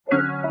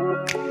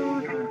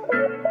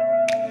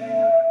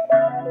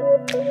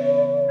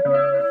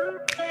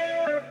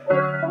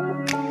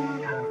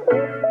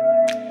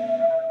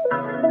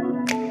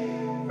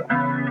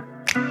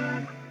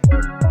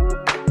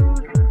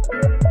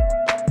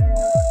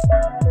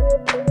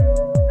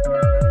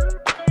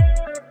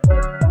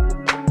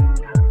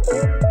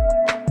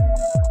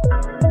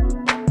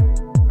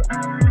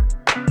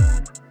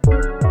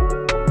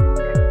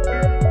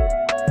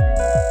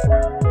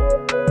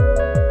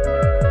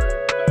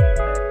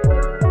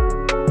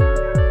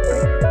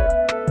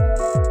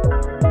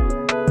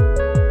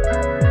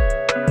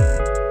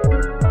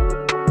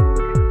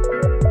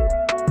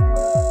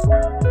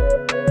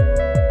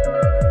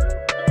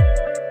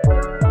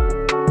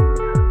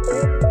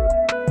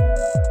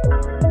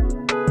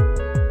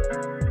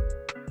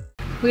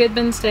We had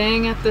been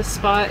staying at this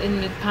spot in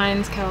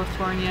Mid-Pines,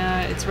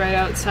 California. It's right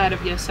outside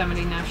of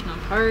Yosemite National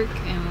Park,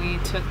 and we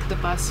took the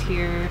bus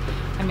here.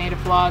 I made a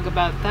vlog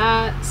about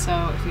that, so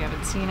if you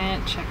haven't seen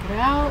it, check it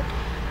out.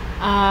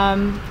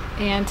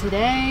 And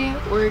today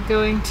we're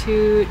going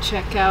to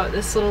check out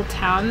this little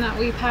town that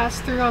we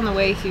passed through on the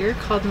way here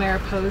called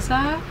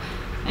Mariposa,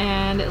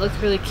 and it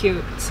looked really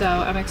cute, so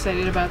I'm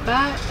excited about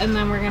that. And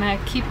then we're gonna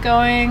keep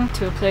going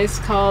to a place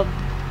called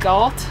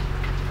Galt,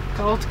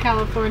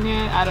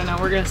 California. I don't know,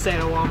 we're gonna stay at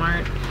a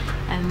Walmart,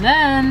 and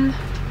then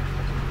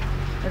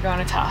we're going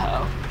to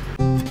Tahoe.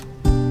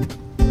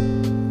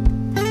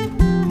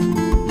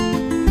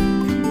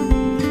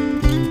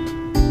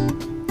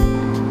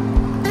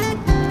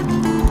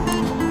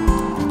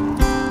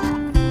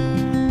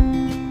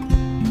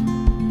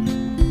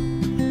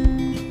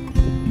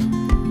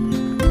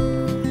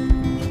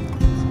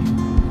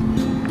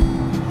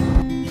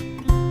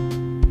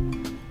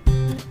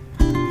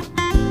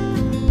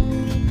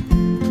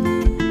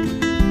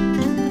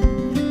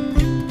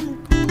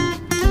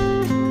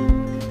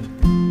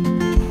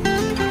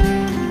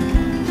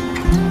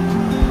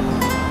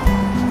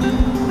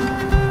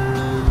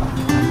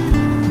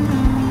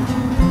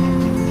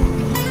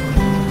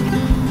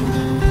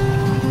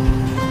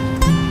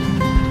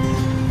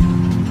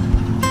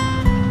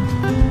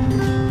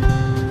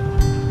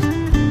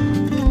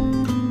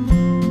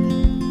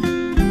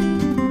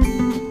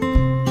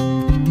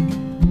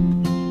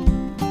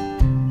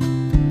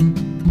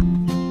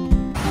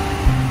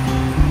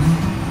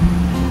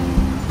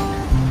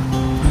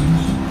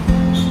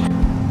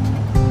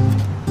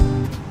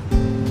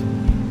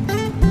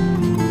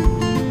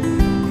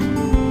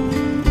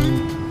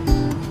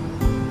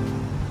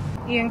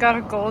 Ian got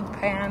a gold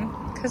pan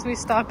because we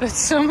stop at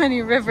so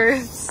many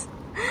rivers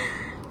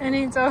and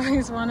he's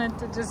always wanted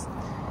to just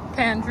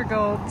pan for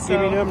gold. So.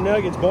 Give me them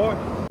nuggets, boy.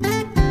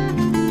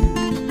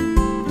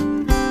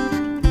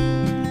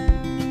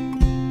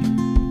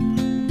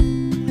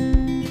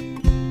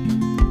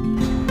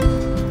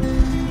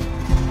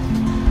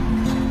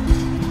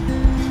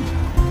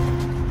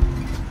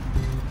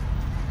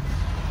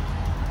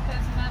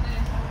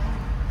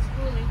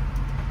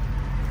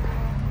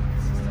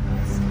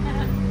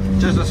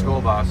 Just a school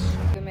bus.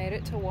 We made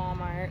it to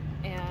Walmart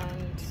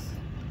and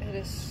it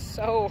is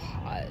so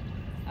hot.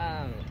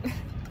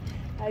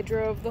 I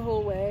drove the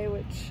whole way,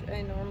 which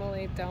I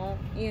normally don't.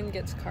 Ian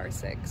gets car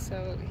sick,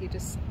 so he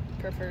just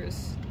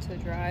prefers to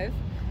drive.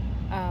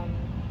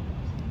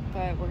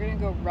 But we're gonna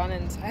go run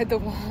inside the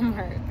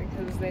Walmart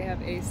because they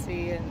have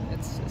AC and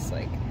it's just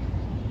like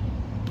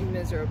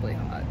miserably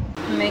hot.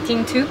 I'm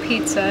making 2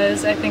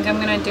 pizzas. I think I'm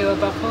gonna do a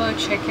buffalo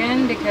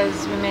chicken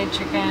because we made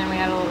chicken and we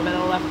had a little bit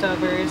of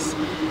leftovers.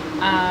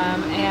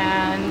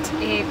 And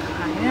a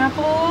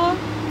pineapple.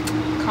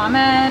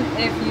 Comment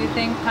if you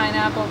think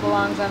pineapple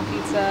belongs on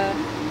pizza.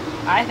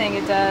 I think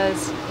it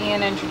does.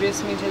 Ian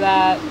introduced me to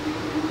that.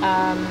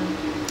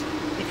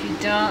 If you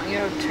don't, you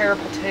have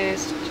terrible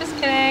taste. Just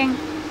kidding.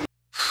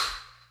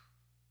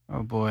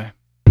 Oh boy.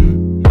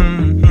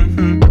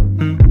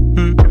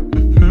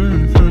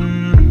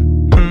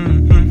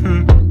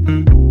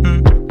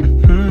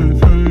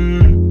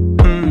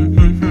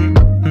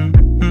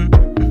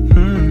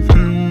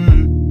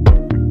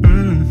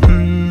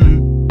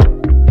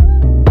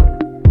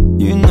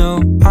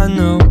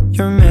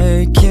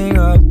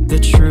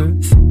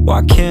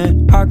 Why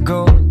can't I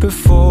go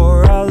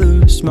before I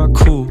lose my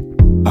cool?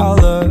 I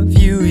love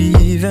you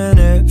even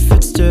if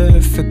it's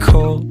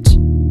difficult.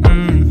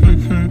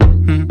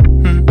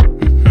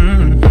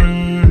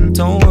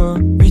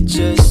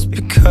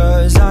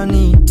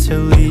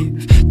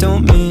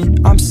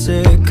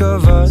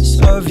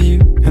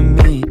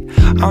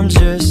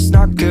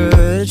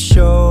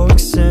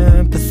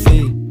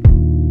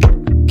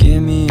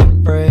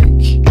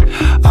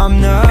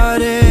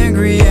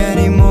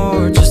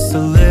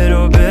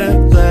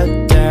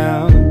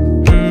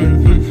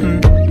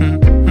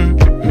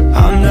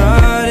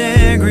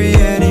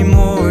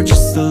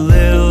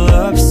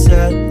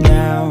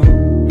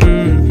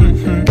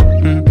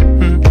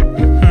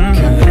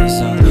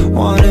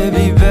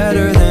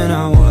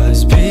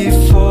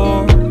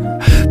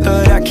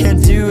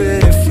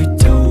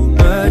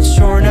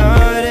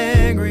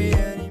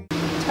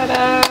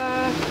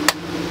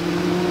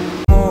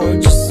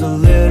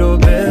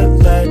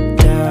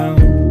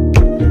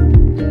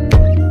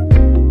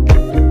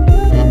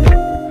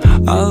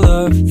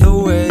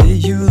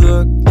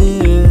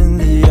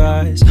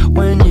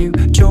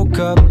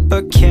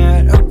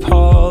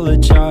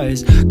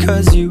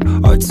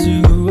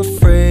 too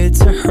afraid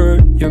to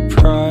hurt your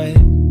pride.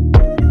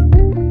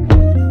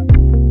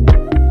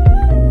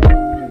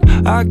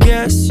 I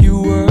guess you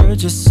were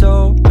just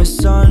so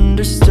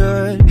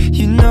misunderstood.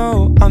 You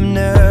know I'm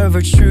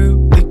never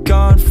truly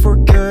gone for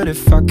good.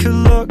 If I could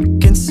look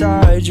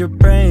inside your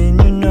brain,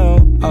 you know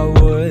I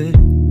would.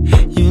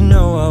 You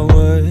know I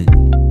would.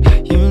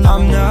 You know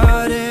I'm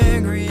not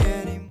angry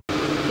anymore.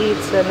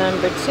 Pizza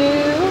number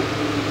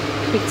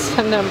 2.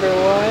 Pizza number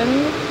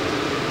 1.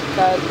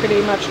 Got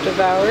pretty much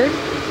devoured.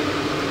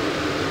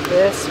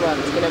 This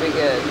one's gonna be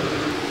good.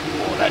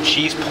 Oh, that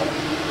cheese pull.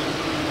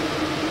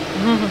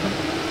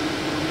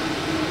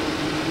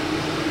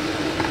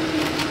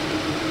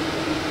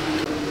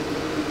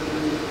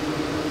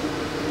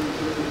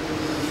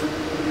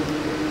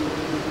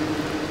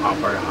 Hot,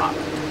 very hot.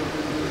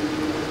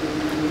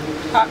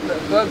 Hot but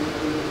good.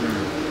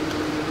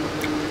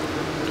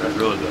 That's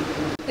really good.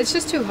 It's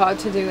just too hot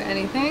to do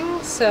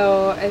anything,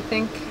 so I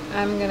think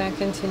I'm gonna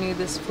continue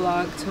this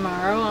vlog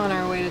tomorrow on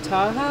our way to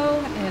Tahoe,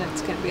 and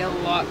it's gonna be a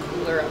lot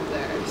cooler up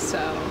there, so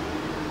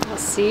I'll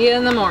see you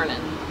in the morning.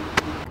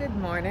 Good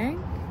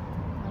morning.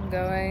 I'm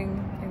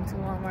going into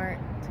Walmart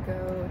to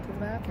go to the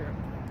bathroom,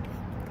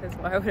 because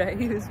why would I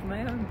use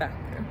my own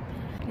bathroom?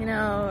 You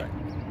know,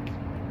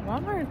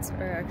 Walmarts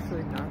are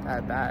actually not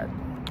that bad.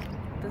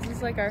 This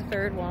is like our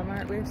 3rd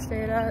Walmart we've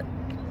stayed at,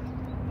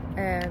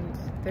 and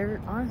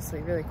they're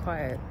honestly really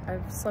quiet.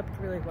 I've slept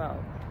really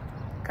well.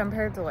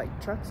 Compared to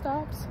like truck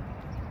stops,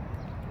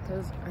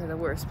 those are the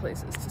worst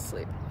places to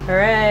sleep. All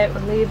right,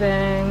 we're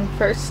leaving.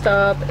 First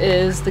stop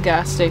is the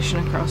gas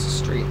station across the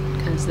street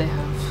because they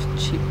have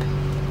cheap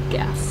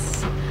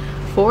gas.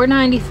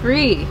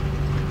 $4.93.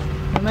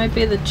 It might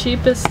be the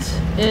cheapest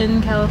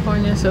in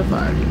California so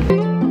far.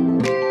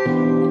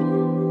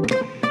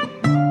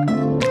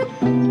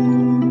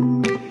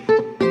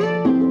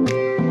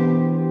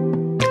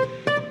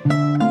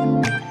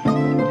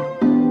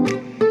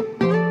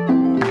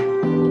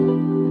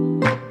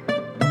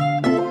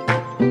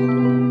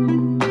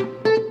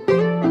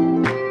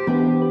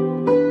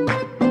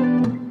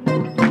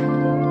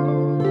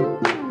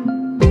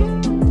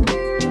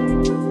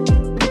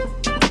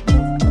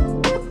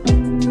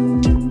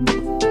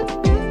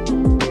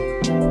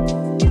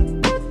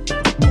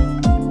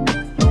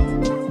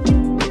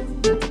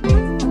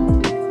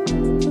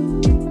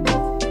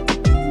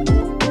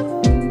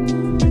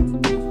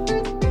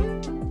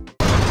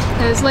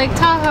 There's Lake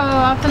Tahoe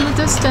off in the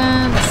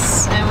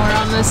distance, and we're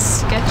on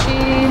this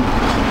sketchy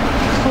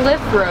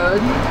cliff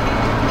road.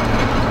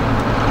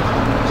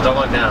 Just don't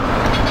look down.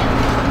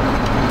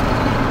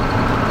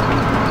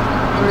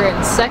 We're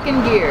in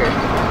 2nd gear,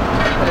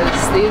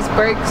 because these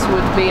brakes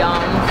would be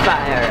on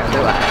fire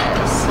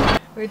otherwise.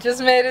 We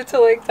just made it to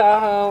Lake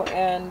Tahoe,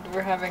 and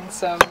we're having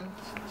some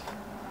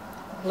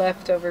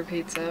leftover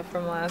pizza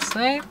from last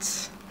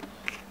night,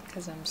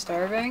 because I'm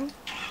starving.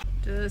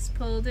 Just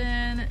pulled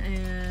in,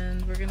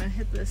 and we're gonna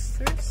hit this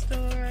thrift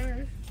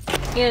store.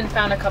 Ian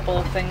found a couple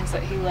of things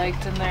that he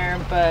liked in there,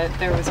 but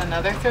there was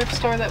another thrift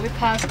store that we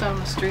passed down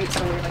the street,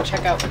 so we're gonna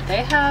check out what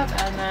they have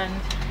and then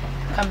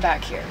come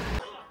back here.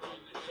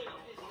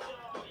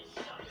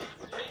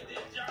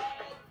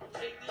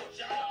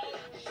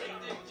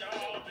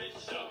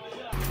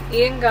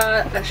 Ian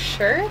got a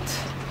shirt,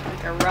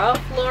 like a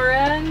Ralph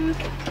Lauren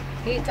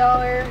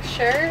 $8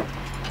 shirt,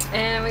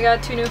 and we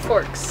got 2 new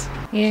forks.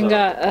 Ian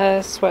got a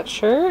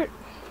sweatshirt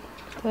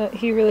that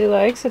he really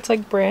likes. It's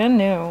like brand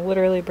new,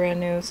 literally brand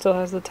new. Still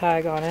has the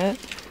tag on it.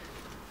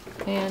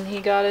 And he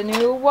got a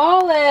new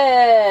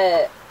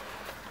wallet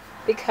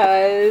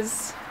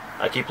because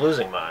I keep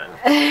losing mine.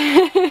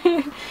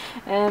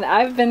 and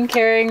I've been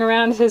carrying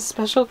around his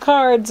special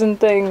cards and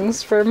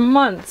things for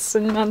months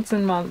and months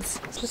and months.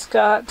 Just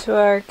got to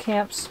our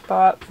camp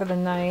spot for the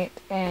night,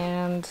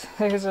 and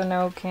there's a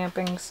no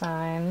camping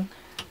sign.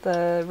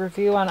 The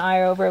review on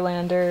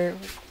iOverlander,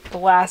 the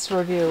last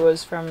review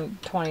was from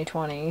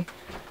 2020.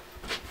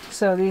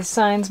 So these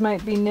signs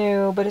might be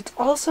new, but it's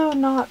also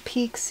not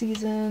peak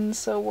season,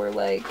 so we're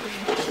like,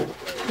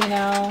 you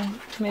know,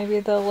 maybe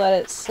they'll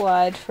let it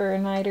slide for a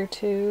night or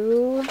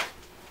 2.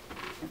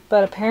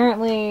 But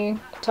apparently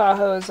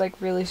Tahoe is like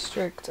really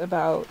strict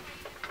about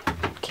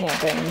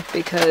camping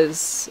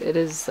because it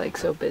is like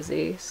so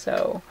busy,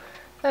 so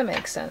that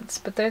makes sense.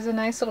 But there's a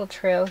nice little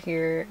trail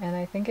here, and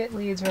I think it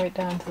leads right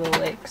down to the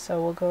lake,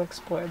 so we'll go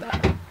explore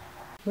that.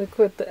 Look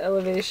what the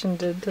elevation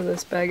did to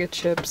this bag of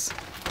chips.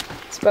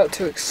 It's about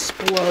to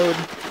explode.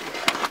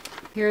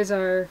 Here's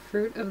our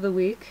fruit of the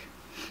week.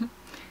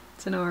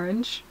 It's an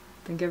orange.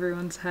 I think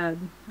everyone's had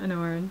an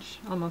orange.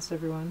 Almost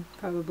everyone,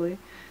 probably.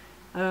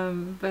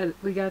 But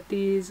we got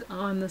these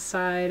on the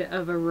side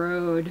of a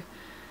road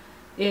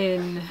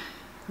in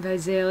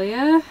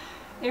Visalia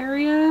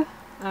area.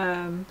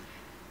 And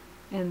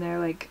they're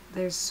like,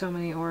 there's so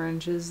many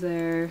oranges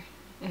there.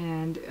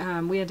 And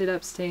we ended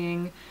up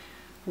staying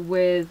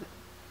with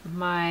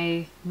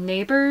my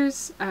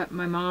neighbors at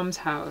my mom's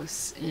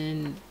house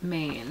in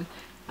Maine.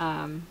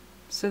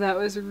 So that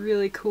was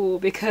really cool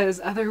because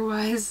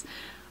otherwise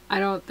I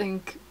don't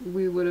think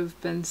we would have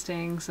been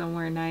staying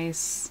somewhere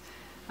nice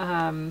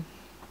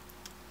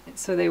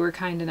So they were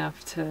kind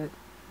enough to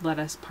let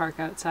us park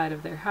outside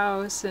of their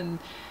house and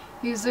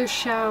use their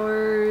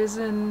showers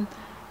and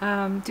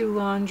do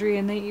laundry,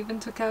 and they even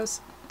took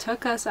us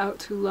out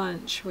to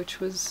lunch, which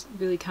was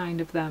really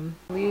kind of them.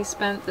 We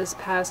spent this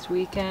past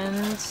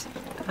weekend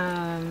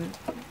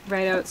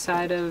right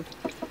outside of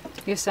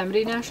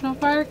Yosemite National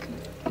Park,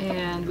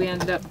 and we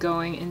ended up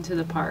going into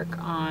the park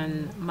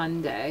on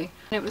Monday.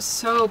 It was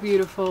so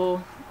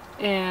beautiful,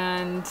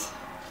 and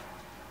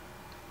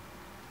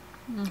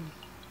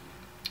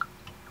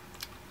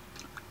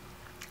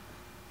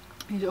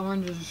these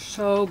oranges are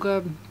so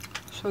good,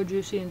 so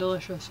juicy and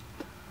delicious.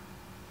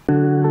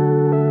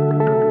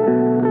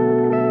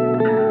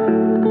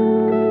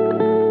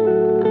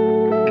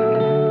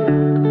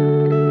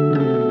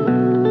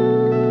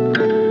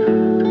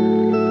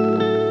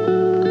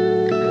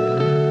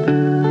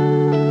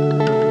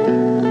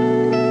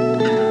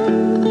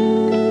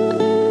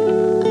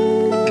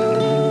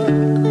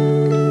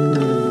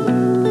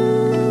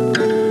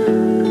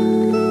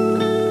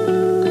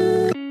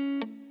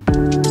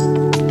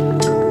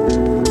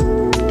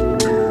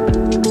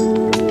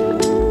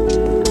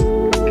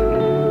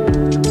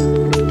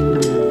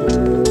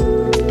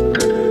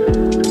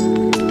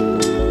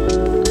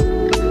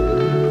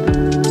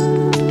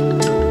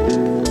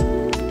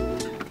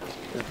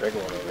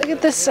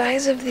 The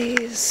size of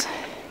these,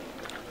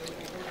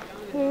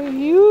 they're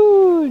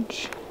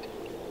huge.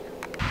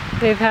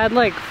 They've had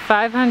like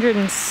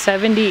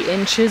 570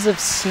 inches of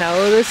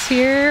snow this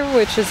year,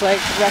 which is like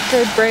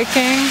record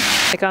breaking.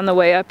 Like on the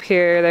way up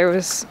here there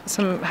was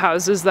some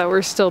houses that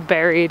were still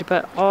buried,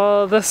 but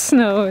all the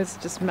snow is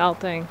just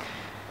melting.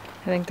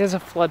 I think there's a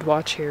flood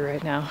watch here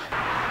right now.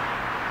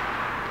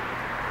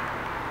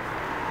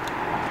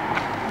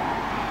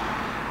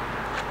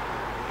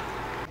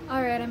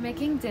 Alright, I'm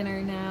making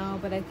dinner now,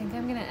 but I think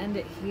I'm gonna end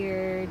it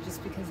here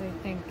just because I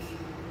think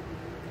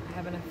I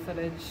have enough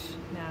footage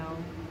now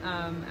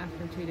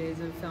after 2 days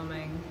of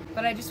filming.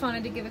 But I just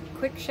wanted to give a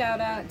quick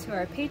shout out to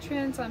our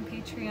patrons on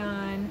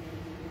Patreon.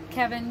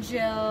 Kevin,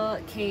 Jill,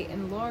 Kate,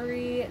 and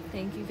Lori.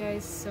 Thank you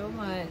guys so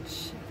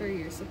much for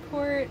your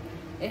support.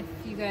 If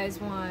you guys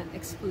want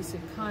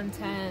exclusive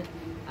content,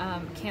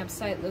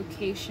 campsite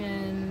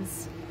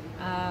locations,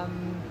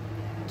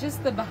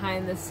 just the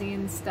behind the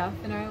scenes stuff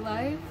in our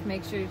life,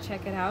 make sure to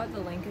check it out. The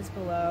link is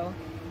below,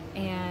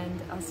 and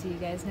I'll see you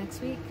guys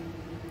next week.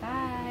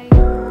 Bye!